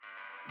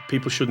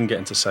people shouldn't get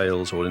into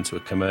sales or into a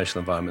commercial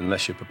environment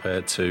unless you're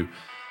prepared to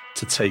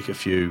take a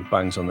few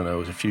bangs on the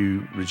nose, a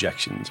few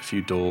rejections, a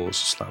few doors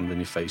slammed in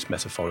your face,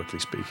 metaphorically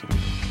speaking.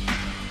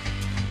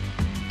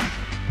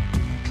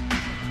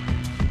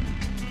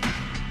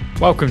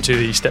 Welcome to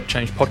the Step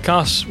Change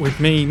Podcast with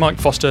me, Mike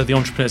Foster, the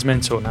Entrepreneur's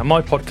Mentor. Now,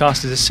 my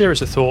podcast is a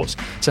series of thoughts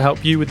to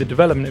help you with the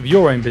development of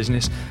your own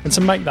business and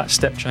to make that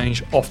step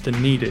change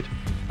often needed.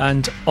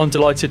 And I'm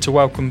delighted to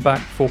welcome back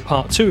for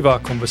part 2 of our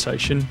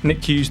conversation,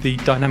 Nick Hughes, the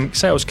Dynamic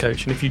Sales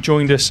Coach. And if you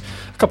joined us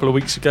a couple of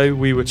weeks ago,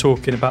 we were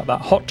talking about that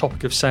hot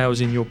topic of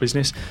sales in your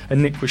business,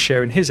 and Nick was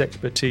sharing his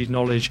expertise,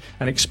 knowledge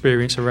and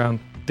experience around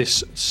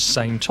this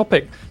same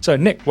topic. So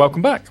Nick,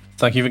 welcome back.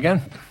 Thank you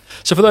again.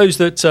 So for those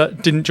that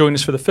didn't join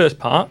us for the first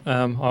part,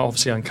 I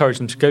encourage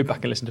them to go back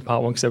and listen to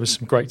part 1 because there was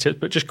some great tips,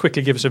 but just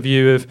quickly give us a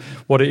view of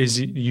what it is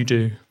you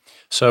do.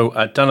 So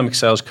Dynamic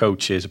Sales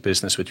Coach is a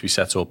business which we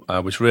set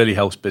up, which really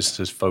helps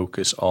businesses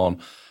focus on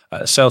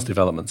sales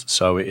development.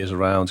 So it is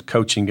around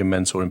coaching and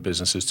mentoring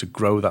businesses to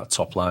grow that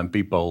top line,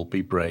 be bold,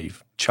 be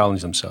brave,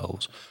 challenge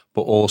themselves,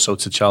 but also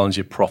to challenge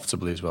it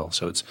profitably as well.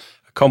 So it's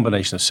a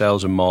combination of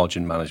sales and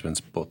margin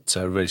management, but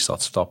really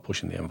start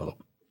pushing the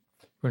envelope.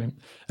 Brilliant.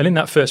 And in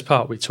that first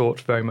part, we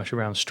talked very much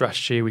around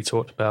strategy. We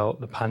talked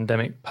about the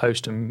pandemic,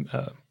 post and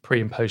pre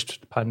and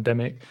post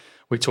pandemic.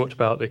 We talked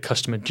about the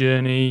customer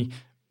journey,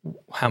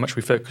 how much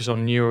we focus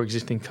on new or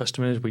existing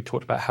customers. We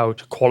talked about how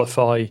to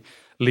qualify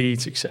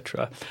leads,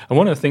 etc. And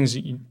one of the things,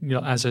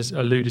 as I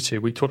alluded to,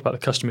 we talked about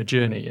the customer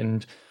journey.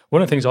 And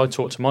one of the things I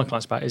talk to my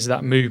clients about is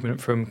that movement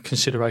from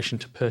consideration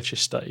to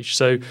purchase stage.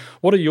 So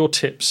what are your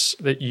tips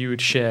that you would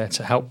share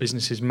to help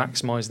businesses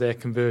maximize their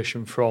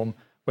conversion from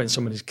when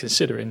someone is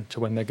considering to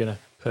when they're going to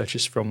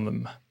purchase from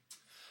them?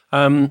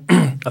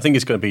 I think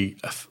it's going to be,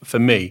 for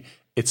me,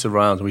 it's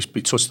around, we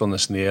touched on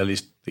this in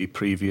the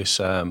previous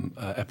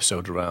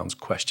episode around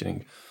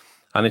questioning.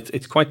 And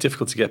it's quite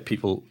difficult to get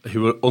people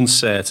who are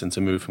uncertain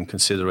to move from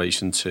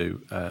consideration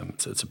to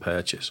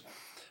purchase.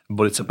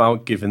 But it's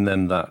about giving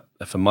them that,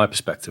 from my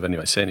perspective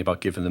anyway, certainly about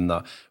giving them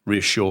that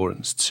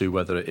reassurance to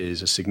whether it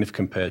is a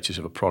significant purchase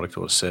of a product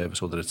or a service,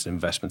 or that it's an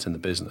investment in the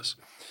business.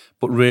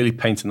 But really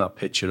painting that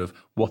picture of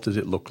what does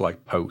it look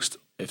like post.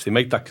 If they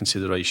make that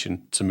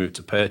consideration to move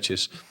to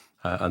purchase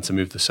and to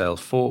move the sales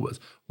forward,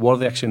 what are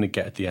they actually going to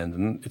get at the end?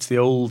 And it's the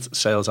old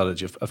sales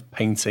adage of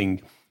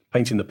painting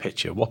the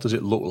picture. What does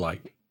it look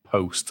like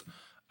post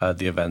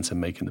the event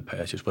and making the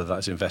purchase, whether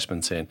that's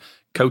investment in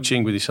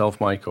coaching with yourself,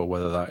 Mike, or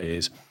whether that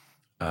is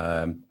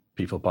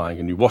people buying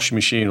a new washing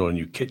machine or a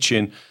new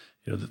kitchen.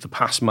 The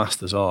past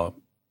masters are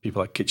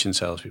people like kitchen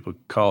salespeople,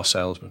 car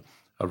salesmen,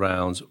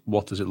 around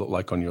what does it look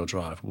like on your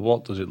drive?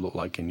 What does it look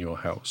like in your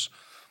house?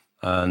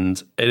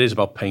 And it is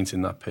about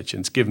painting that picture.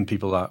 And it's giving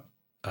people that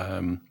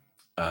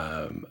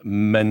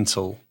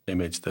mental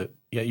image that,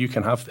 yeah, you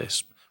can have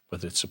this,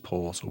 whether it's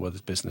support or whether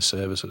it's business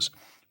services,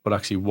 but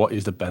actually what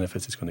is the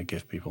benefit it's going to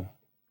give people?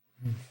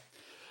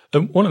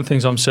 One of the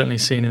things I'm certainly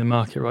seeing in the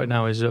market right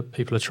now is that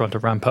people are trying to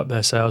ramp up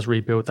their sales,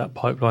 rebuild that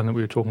pipeline that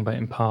we were talking about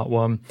in part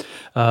 1.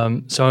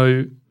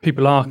 So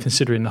people are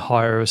considering the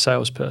hire of a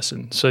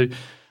salesperson. So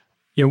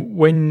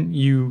when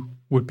you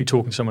would be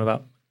talking to someone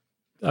about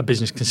a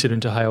business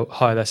considering to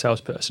hire their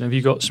salesperson, have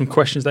you got some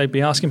questions they'd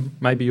be asking?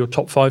 Maybe your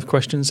top 5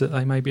 questions that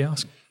they may be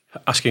asking?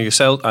 Asking a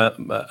sales,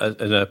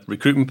 in a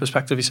recruitment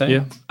perspective, you're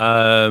saying?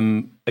 Yeah.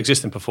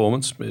 Existing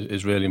performance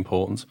is really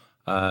important,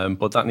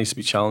 but that needs to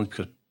be challenged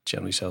because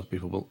generally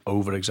salespeople will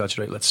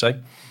over-exaggerate, let's say.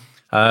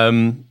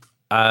 The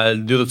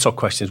other top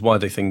question is why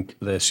they think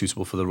they're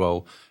suitable for the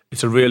role.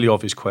 It's a really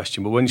obvious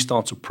question, but when you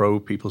start to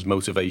probe people's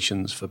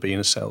motivations for being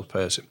a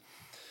salesperson,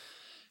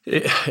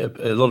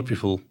 a lot of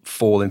people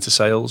fall into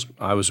sales.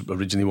 I was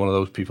originally one of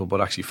those people,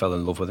 but actually fell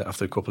in love with it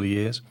after a couple of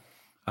years.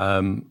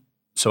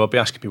 So I'll be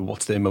asking people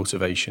what's their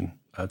motivation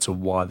to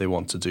why they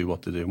want to do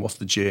what they do, and what's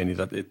the journey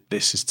that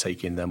this is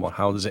taking them on.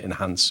 How does it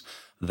enhance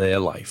their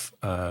life?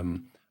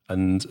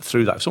 And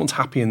through that, if someone's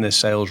happy in their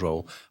sales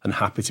role and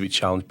happy to be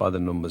challenged by the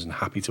numbers and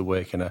happy to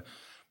work in an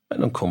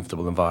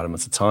uncomfortable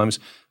environment at times,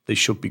 they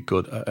should be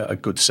a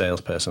good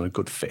salesperson, a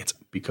good fit,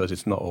 because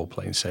it's not all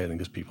plain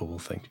sailing as people will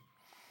think.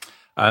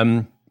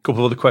 A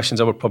couple of other questions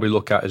I would probably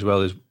look at as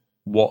well is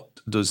what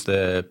does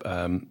their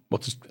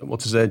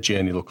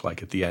journey look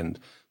like at the end?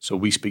 So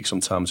we speak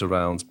sometimes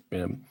around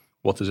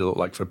what does it look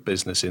like for a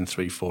business in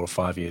 3, 4, or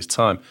 5 years'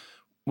 time?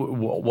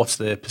 What's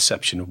their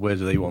perception of where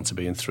do they want to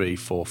be in 3,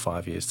 4,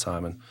 5 years'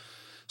 time? And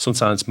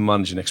sometimes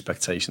managing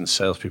expectations,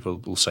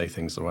 salespeople will say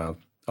things around,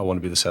 I want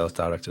to be the sales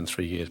director in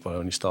 3 years, but I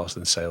only started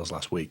in sales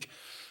last week.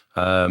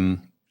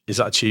 Is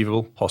that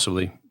achievable?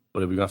 Possibly,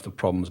 but we're going to have the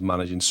problems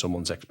managing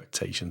someone's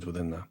expectations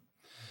within that.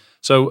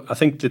 So I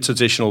think the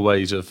traditional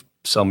ways of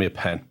sell me a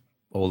pen,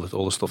 all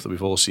the stuff that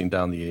we've all seen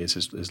down the years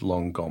is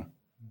long gone.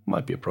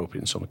 Might be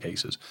appropriate in some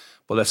cases,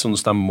 but let's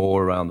understand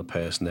more around the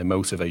person, their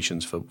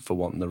motivations for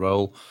wanting the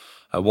role,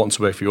 wanting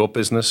to work for your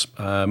business,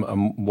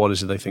 and what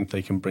is it they think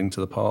they can bring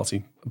to the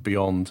party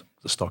beyond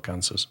the stock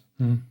answers.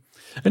 Mm.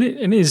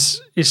 And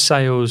is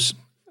sales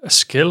a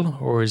skill,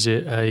 or is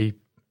it a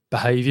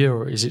behaviour,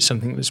 or is it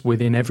something that's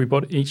within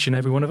everybody, each and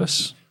every one of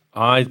us?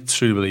 I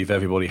truly believe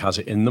everybody has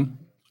it in them.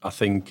 I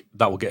think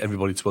that will get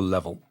everybody to a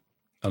level.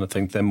 And I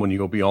think then when you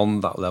go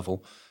beyond that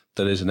level,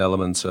 there is an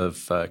element of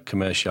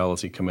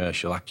commerciality,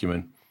 commercial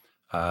acumen.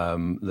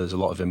 There's a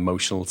lot of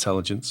emotional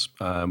intelligence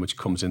which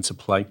comes into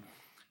play.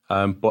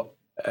 But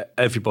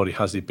everybody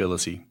has the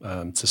ability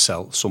to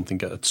sell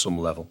something at some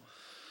level.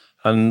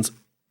 And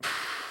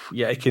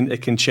yeah,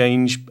 it can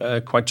change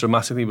quite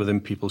dramatically within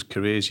people's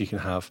careers. You can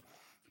have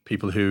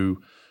people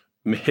who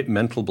hit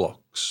mental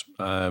blocks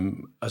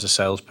as a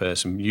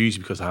salesperson,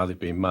 usually because of how they've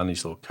been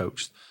managed or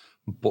coached,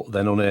 but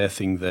then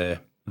unearthing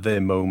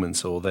their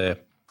moments or the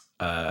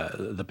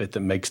bit that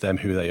makes them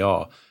who they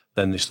are,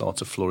 then they start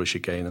to flourish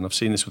again. And I've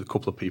seen this with a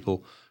couple of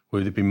people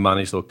where they've been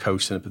managed or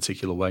coached in a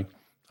particular way,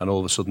 and all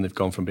of a sudden they've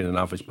gone from being an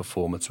average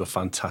performer to a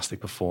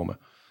fantastic performer.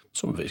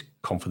 Some of it is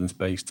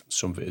confidence-based,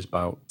 some of it is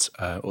about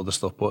other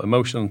stuff, but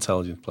emotional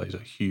intelligence plays a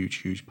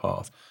huge, huge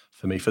part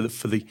for me, for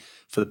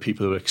the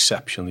people who are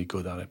exceptionally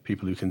good at it,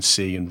 people who can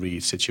see and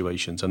read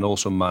situations and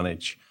also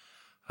manage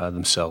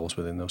themselves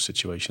within those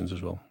situations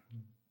as well.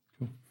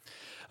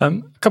 A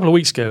couple of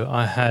weeks ago,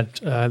 I had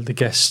the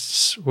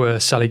guests were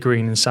Sally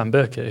Green and Sam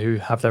Burkett, who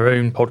have their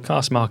own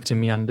podcast, Marketing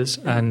Meanders,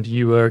 and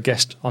you were a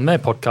guest on their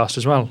podcast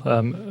as well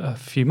a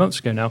few months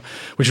ago now,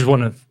 which was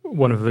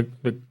one of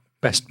the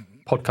best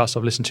podcasts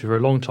I've listened to for a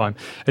long time.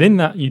 And in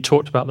that, you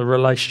talked about the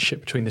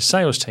relationship between the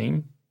sales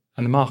team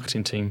and the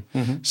marketing team.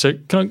 Mm-hmm. So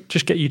can I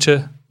just get you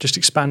to just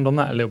expand on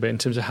that a little bit in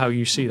terms of how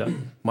you see that?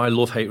 My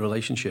love-hate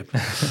relationship.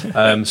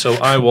 So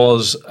I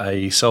was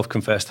a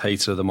self-confessed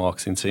hater of the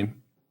marketing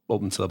team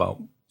up until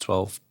about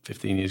 12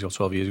 years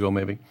ago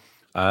maybe.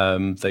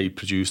 They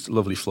produced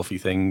lovely fluffy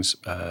things,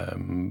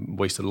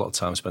 wasted a lot of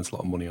time, spent a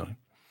lot of money on it.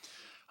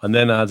 And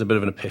then I had a bit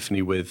of an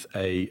epiphany with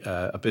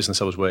a business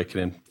I was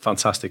working in.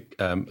 Fantastic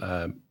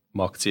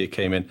marketeer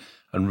came in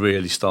and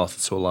really started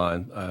to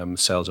align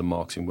sales and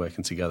marketing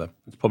working together.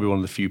 It's probably one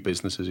of the few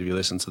businesses, if you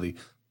listen to the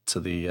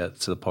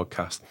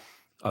podcast,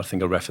 I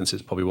think I reference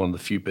it's probably one of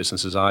the few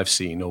businesses I've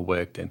seen or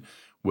worked in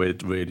where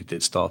it really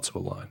did start to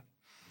align.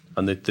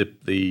 And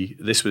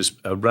this was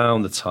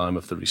around the time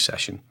of the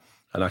recession,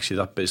 and actually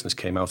that business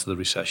came out of the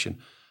recession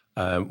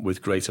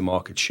with greater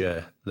market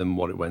share than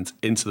what it went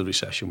into the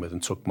recession with,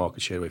 and took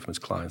market share away from its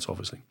clients,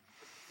 obviously.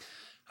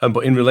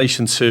 But in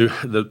relation to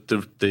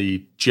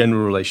the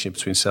general relationship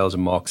between sales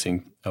and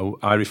marketing,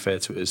 I refer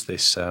to it as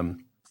this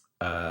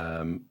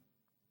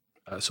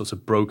sort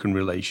of broken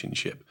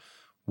relationship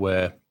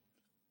where,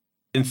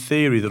 in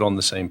theory, they're on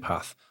the same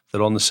path,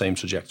 they're on the same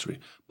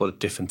trajectory, but at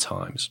different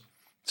times.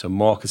 So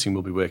marketing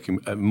will be working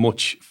at a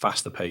much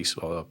faster pace,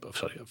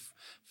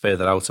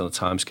 further out on a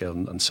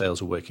timescale, and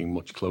sales are working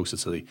much closer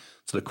to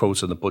the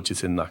quota and the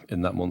budget in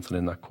that month and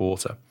in that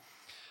quarter.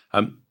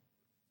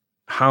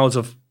 How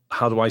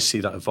do I see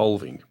that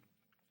evolving?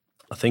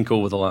 I think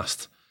over the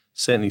last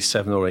certainly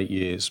 7 or 8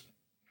 years,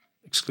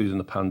 excluding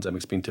the pandemic,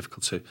 it's been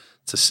difficult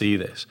to see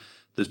this.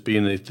 There's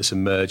been this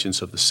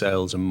emergence of the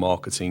sales and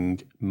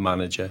marketing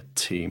manager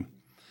team.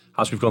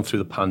 As we've gone through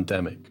the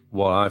pandemic,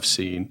 what I've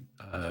seen,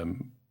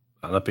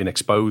 and I've been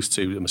exposed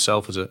to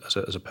myself as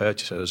a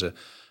purchaser,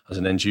 as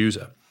an end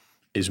user,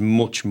 is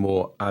much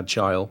more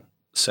agile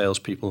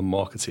salespeople and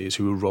marketeers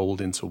who are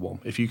rolled into one.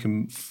 If you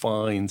can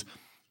find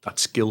that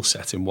skill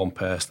set in one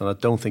person, and I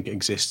don't think it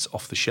exists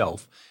off the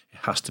shelf, it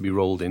has to be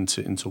rolled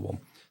into one.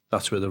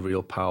 That's where the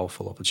real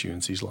powerful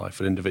opportunities lie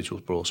for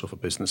individuals, but also for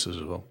businesses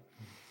as well.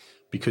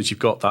 Because you've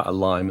got that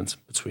alignment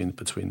between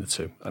the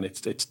two, and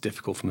it's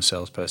difficult from a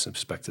salesperson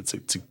perspective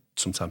to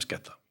sometimes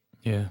get that.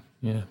 Yeah.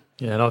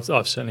 And I've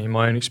certainly in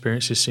my own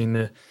experiences seen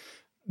the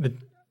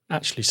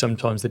actually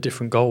sometimes the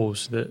different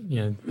goals that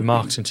the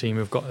marketing team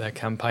have got their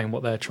campaign,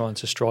 what they're trying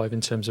to strive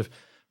in terms of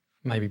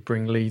maybe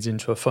bring leads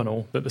into a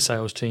funnel that the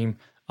sales team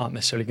aren't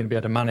necessarily going to be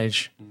able to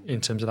manage in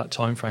terms of that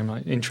time frame.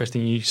 Like,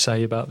 interesting you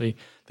say about the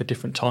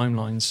different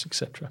timelines,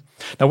 etc.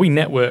 Now we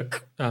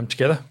network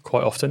together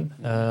quite often,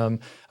 and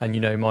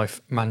my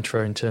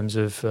mantra in terms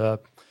of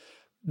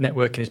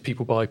networking is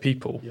people by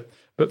people. Yep.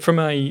 But from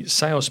a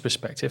sales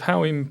perspective,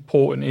 how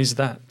important is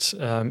that?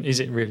 Is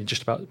it really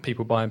just about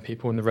people buying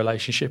people in the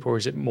relationship, or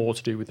is it more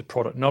to do with the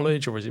product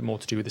knowledge, or is it more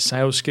to do with the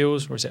sales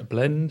skills, or is it a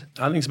blend?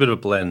 I think it's a bit of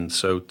a blend.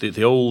 So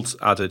the old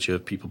adage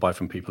of people buy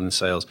from people in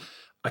sales,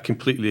 I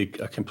completely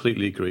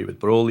agree with,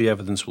 but all the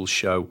evidence will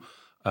show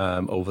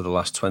over the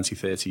last 20,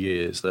 30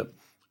 years that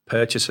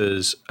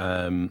purchasers'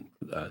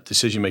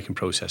 decision-making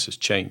process has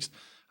changed.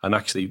 And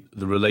actually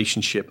the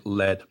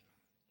relationship-led,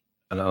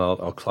 and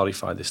I'll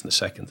clarify this in a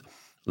second,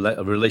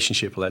 a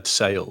relationship-led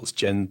sales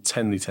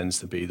tends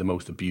to be the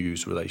most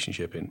abused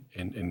relationship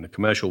in the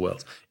commercial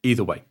world,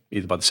 either way,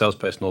 either by the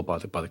salesperson or by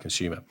the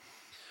consumer.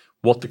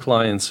 What the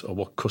clients or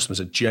what customers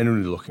are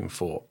generally looking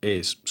for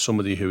is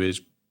somebody who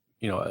is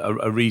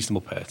a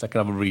reasonable person. I can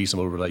have a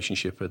reasonable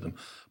relationship with them,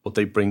 but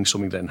they bring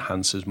something that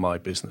enhances my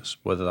business,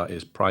 whether that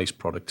is price,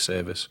 product,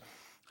 service,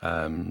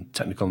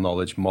 technical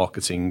knowledge,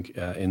 marketing,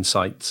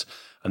 insights.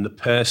 And the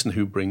person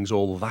who brings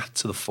all of that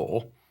to the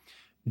fore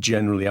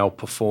generally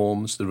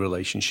outperforms the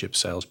relationship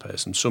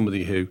salesperson,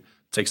 somebody who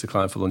takes the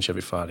client for lunch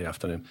every Friday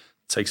afternoon,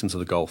 takes them to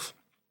the golf,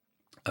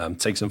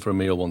 takes them for a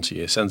meal once a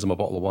year, sends them a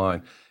bottle of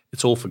wine.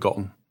 It's all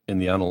forgotten in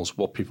the annals.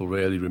 What people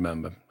really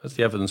remember, as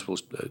the evidence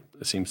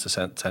seems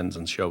to tend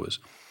and show us,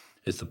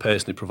 is the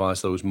person who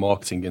provides those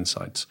marketing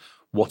insights.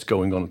 What's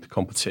going on at the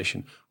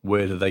competition?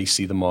 Where do they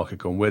see the market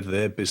going? Where do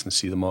their business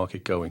see the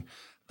market going?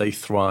 They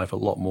thrive a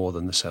lot more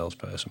than the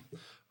salesperson.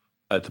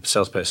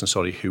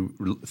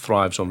 Who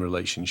thrives on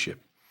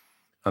relationship.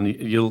 And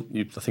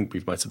I think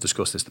we might have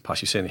discussed this in the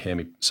past. You certainly hear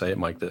me say it,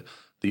 Mike, that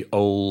the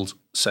old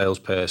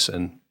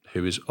salesperson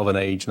who is of an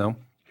age now,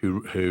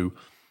 who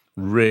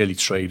really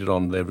traded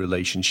on their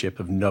relationship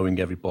of knowing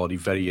everybody,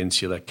 very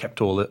insular,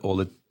 kept all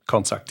the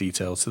contact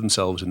details to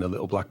themselves in their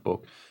little black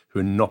book,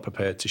 who are not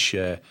prepared to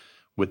share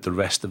with the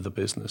rest of the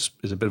business,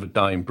 is a bit of a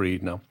dying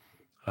breed now.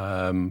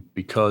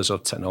 Because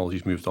of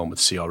technology's moved on with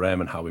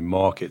CRM and how we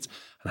market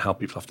and how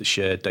people have to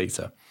share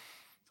data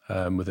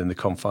within the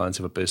confines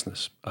of a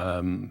business.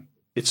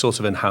 It sort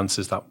of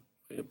enhances that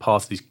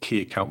part of these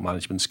key account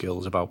management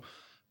skills about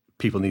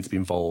people need to be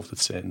involved at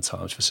certain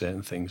times for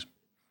certain things.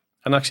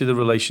 And actually the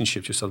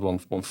relationship, just had one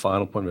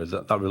final point, really,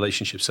 that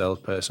relationship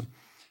salesperson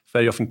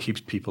very often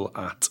keeps people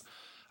at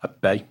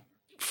bay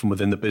from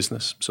within the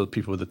business. So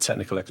people with the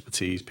technical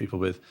expertise, people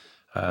with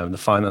the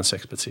finance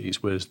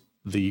expertise, whereas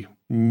the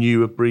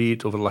newer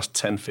breed over the last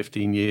 10,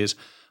 15 years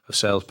of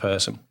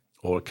salesperson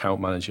or account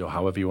manager, or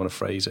however you want to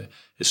phrase it,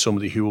 is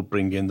somebody who will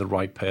bring in the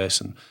right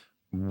person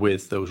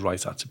with those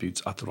right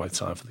attributes at the right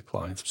time for the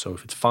client. So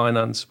if it's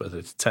finance, whether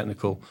it's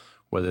technical,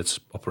 whether it's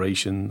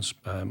operations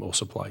or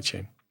supply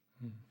chain.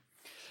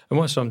 And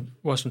whilst I'm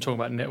talking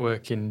about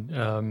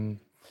networking,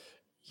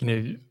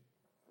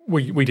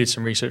 we did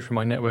some research from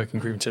my networking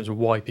group in terms of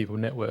why people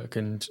network,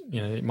 and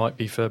it might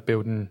be for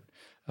building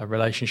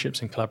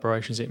relationships and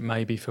collaborations, it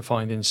may be for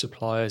finding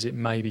suppliers, it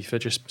may be for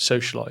just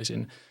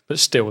socialising, but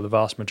still the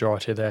vast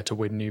majority are there to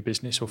win new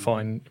business or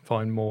find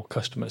more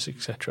customers,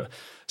 etc.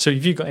 So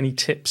have you got any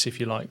tips, if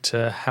you like,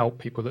 to help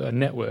people that are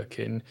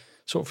networking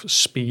sort of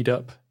speed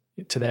up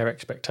to their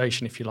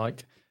expectation, if you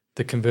like,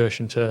 the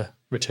conversion to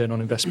return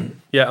on investment?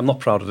 Yeah, I'm not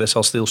proud of this.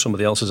 I'll steal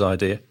somebody else's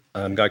idea.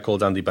 A guy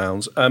called Andy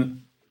Bounds.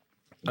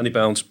 Andy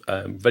Bounds,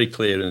 very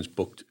clear in his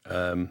book,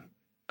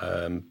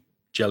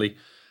 Jelly.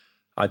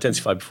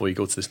 Identify before you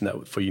go to this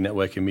for your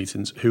networking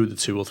meetings who are the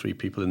 2 or 3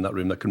 people in that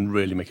room that can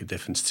really make a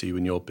difference to you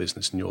in your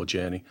business and your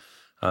journey.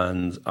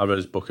 And I read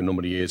his book a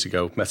number of years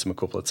ago, met him a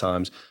couple of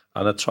times,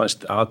 and I'd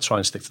try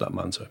and stick to that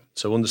mantra.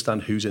 So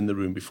understand who's in the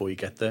room before you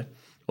get there,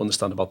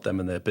 understand about them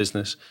and their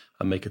business,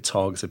 and make a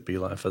targeted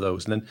beeline for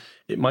those. And then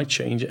it might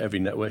change at every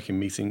networking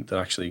meeting that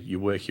actually you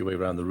work your way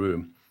around the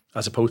room,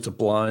 as opposed to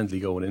blindly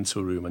going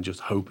into a room and just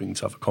hoping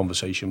to have a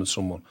conversation with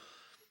someone.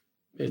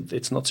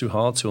 It's not too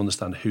hard to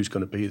understand who's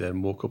going to be there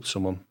and walk up to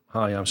someone.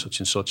 Hi, I'm such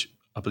and such.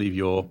 I believe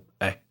you're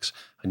X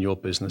and your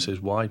business is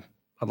Y.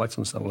 I'd like to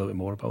understand a little bit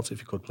more about it, if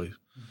you could, please.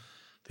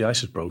 The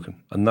ice is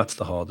broken, and that's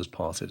the hardest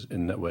part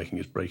in networking,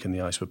 is breaking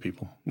the ice with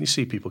people. And you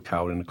see people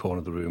cowering in the corner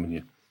of the room and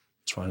you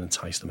try and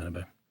entice them in a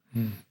bit.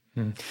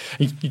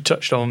 Mm-hmm. You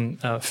touched on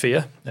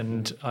fear,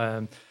 and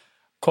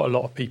quite a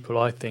lot of people,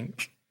 I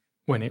think,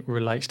 when it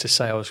relates to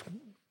sales,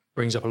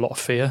 brings up a lot of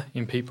fear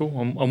in people.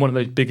 And one of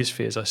those biggest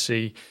fears I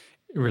see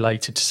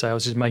related to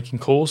sales is making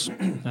calls,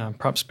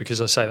 perhaps because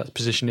I say that's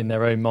positioned in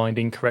their own mind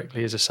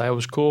incorrectly as a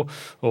sales call,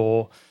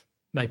 or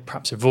they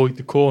perhaps avoid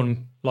the call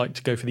and like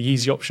to go for the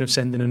easy option of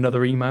sending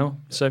another email.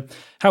 So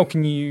how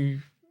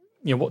can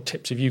what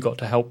tips have you got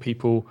to help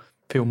people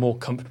feel more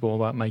comfortable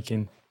about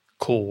making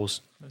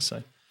calls, let's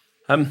say?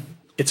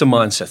 It's a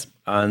mindset,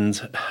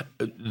 and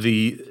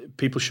the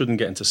people shouldn't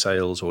get into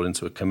sales or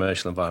into a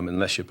commercial environment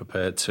unless you're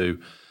prepared to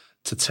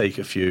take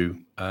a few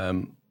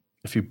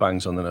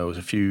bangs on the nose,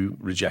 a few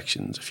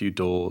rejections, a few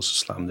doors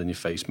slammed in your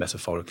face,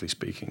 metaphorically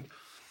speaking.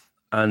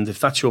 And if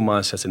that's your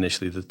mindset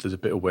initially, there's a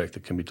bit of work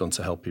that can be done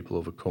to help people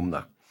overcome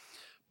that.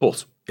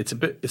 But it's a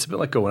bit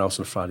like going out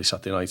on a Friday,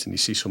 Saturday night, and you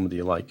see somebody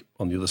you like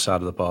on the other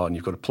side of the bar, and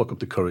you've got to pluck up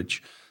the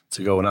courage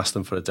to go and ask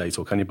them for a date,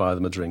 or can you buy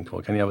them a drink,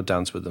 or can you have a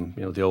dance with them?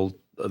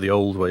 The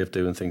old way of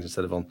doing things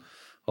instead of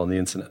on the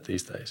internet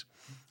these days.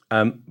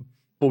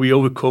 But we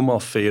overcome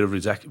our fear of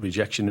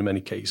rejection in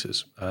many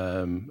cases.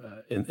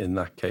 In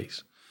that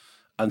case.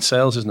 And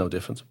sales is no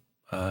different,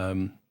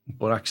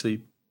 but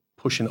actually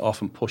pushing it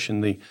off and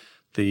pushing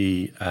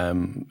pushing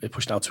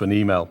out to an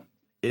email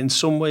in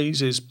some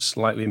ways is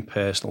slightly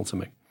impersonal to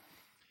me.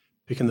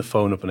 Picking the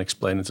phone up and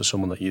explaining to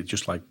someone that you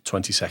just like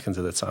 20 seconds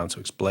at a time to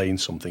explain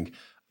something,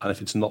 and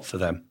if it's not for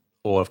them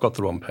or I've got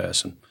the wrong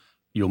person,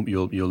 you'll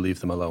leave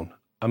them alone.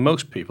 And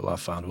most people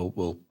I've found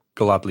will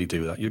gladly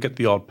do that. You'll get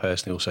the odd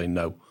person who'll say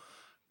no,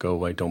 go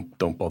away,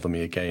 don't bother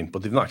me again,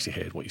 but they've not actually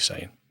heard what you're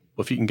saying.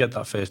 But if you can get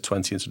that first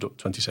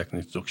 20-second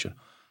introduction,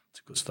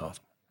 it's a good start.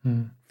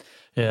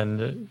 Yeah,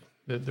 and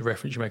the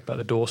reference you make about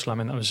the door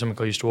slamming, that was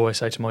something I used to always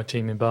say to my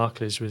team in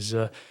Barclays was,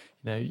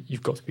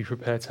 you've got to be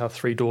prepared to have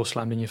 3 doors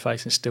slammed in your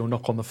face and still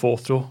knock on the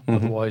 4th door. Mm-hmm.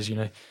 Otherwise,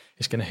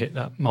 it's going to hit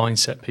that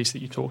mindset piece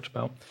that you talked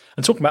about.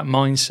 And talking about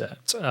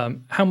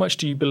mindset, how much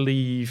do you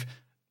believe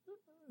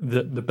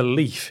that the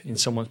belief in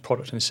someone's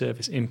product and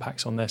service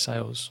impacts on their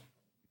sales?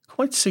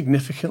 Quite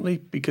significantly,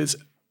 because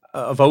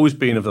I've always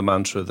been of the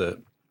mantra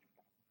that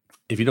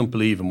if you don't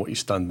believe in what you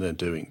stand there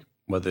doing,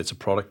 whether it's a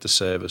product, a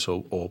service,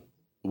 or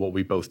what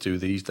we both do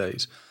these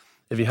days,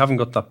 if you haven't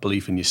got that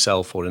belief in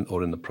yourself or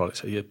in the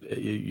product, you're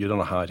going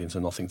to hide into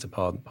nothing, to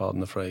pardon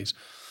the phrase.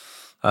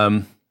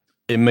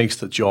 It makes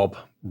the job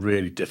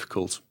really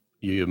difficult.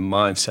 Your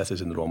mindset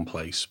is in the wrong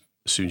place.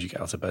 As soon as you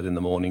get out of bed in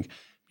the morning,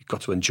 you've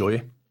got to enjoy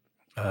it.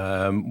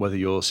 Whether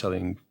you're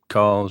selling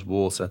cars,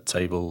 water,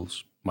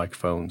 tables,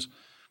 microphones,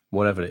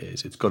 whatever it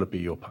is, it's got to be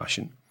your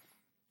passion.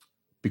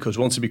 Because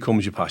once it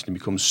becomes your passion, it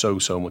becomes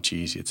so much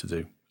easier to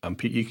do.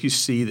 And you can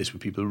see this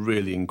with people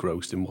really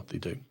engrossed in what they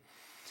do.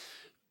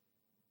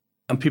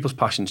 And people's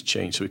passions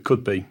change. So it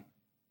could be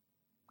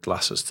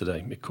glasses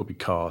today, it could be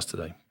cars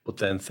today, but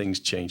then things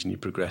change and you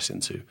progress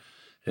into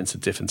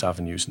different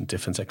avenues and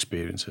different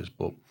experiences.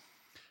 But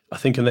I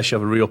think unless you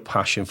have a real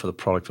passion for the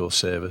product or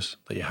service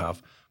that you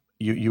have,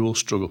 you will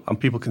struggle. And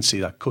people can see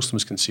that.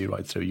 Customers can see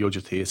right through. You're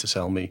just here to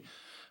sell me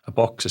a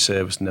box, a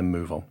service, and then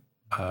move on.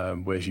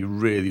 Whereas you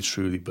really,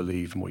 truly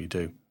believe in what you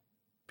do,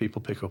 people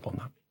pick up on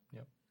that.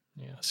 Yep.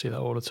 Yeah, I see that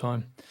all the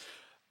time.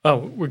 Oh,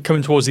 we're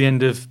coming towards the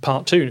end of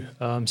part 2.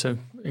 So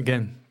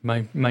again,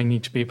 may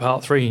need to be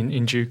part 3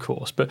 in due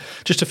course. But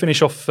just to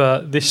finish off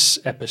this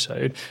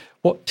episode,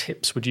 what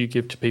tips would you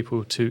give to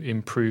people to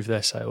improve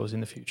their sales in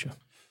the future?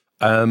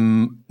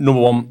 Number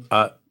one,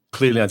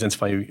 clearly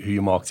identify who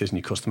your market is and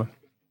your customer.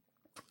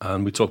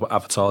 And we talk about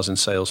advertising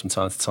sales from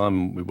time to time.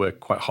 And we work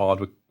quite hard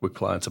with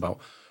clients about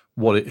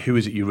who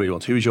is it you really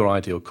want? Who is your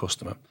ideal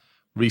customer?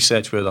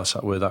 Research where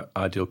that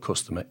ideal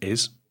customer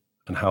is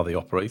and how they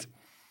operate.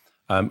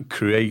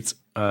 Create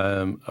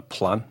a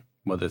plan,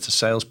 whether it's a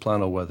sales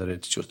plan or whether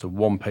it's just a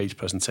one-page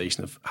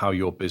presentation of how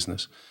your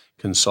business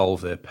can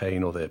solve their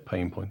pain or their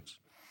pain points.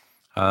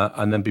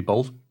 And then be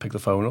bold, pick the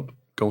phone up,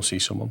 go and see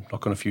someone,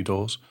 knock on a few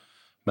doors,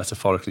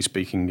 metaphorically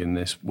speaking, in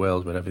this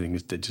world where everything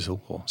is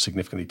digital or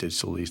significantly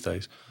digital these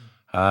days.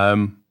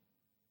 And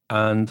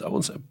I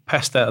wouldn't say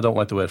pester, I don't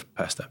like the word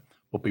pester,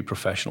 but be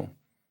professional.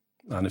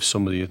 And if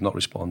somebody is not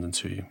responding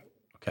to you,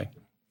 okay,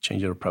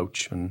 change your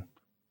approach and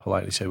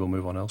politely say we'll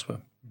move on elsewhere.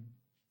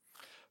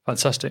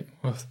 Fantastic.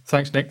 Well,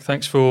 thanks, Nick.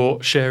 Thanks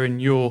for sharing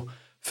your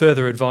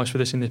further advice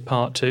with us in this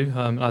part 2.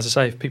 As I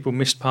say, if people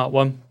missed part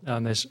 1,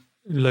 there's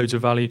loads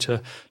of value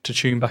to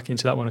tune back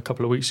into that one a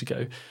couple of weeks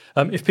ago.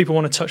 If people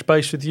want to touch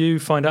base with you,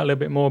 find out a little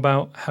bit more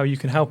about how you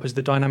can help as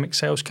the Dynamic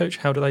Sales Coach,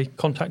 how do they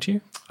contact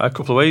you? A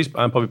couple of ways.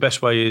 Probably the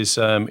best way is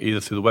either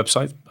through the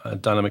website,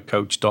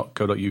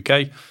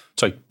 dynamiccoach.co.uk,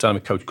 sorry,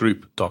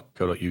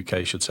 dynamiccoachgroup.co.uk,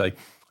 I should say,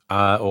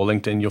 or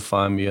LinkedIn. You'll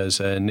find me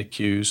as Nick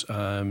Hughes,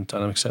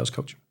 Dynamic Sales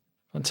Coach.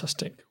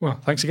 Fantastic. Well,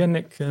 thanks again,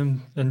 Nick.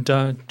 And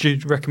do you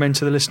recommend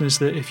to the listeners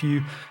that if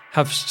you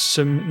have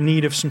some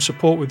need of some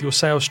support with your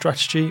sales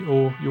strategy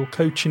or your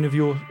coaching of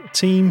your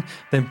team,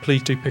 then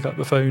please do pick up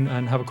the phone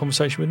and have a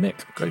conversation with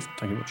Nick. Great.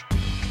 Thank you very much.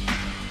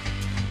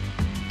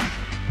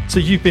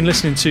 So you've been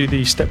listening to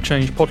the Step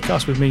Change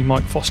podcast with me,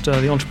 Mike Foster,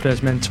 the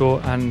Entrepreneur's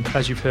Mentor, and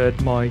as you've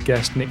heard, my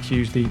guest, Nick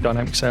Hughes, the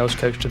Dynamic Sales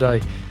Coach today.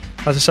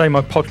 As I say,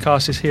 my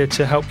podcast is here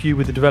to help you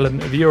with the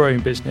development of your own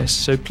business.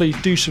 So please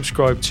do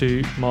subscribe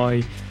to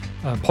my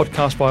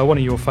podcast via one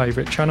of your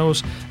favourite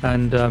channels,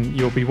 and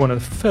you'll be one of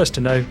the first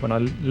to know when I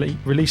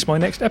release my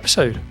next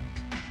episode.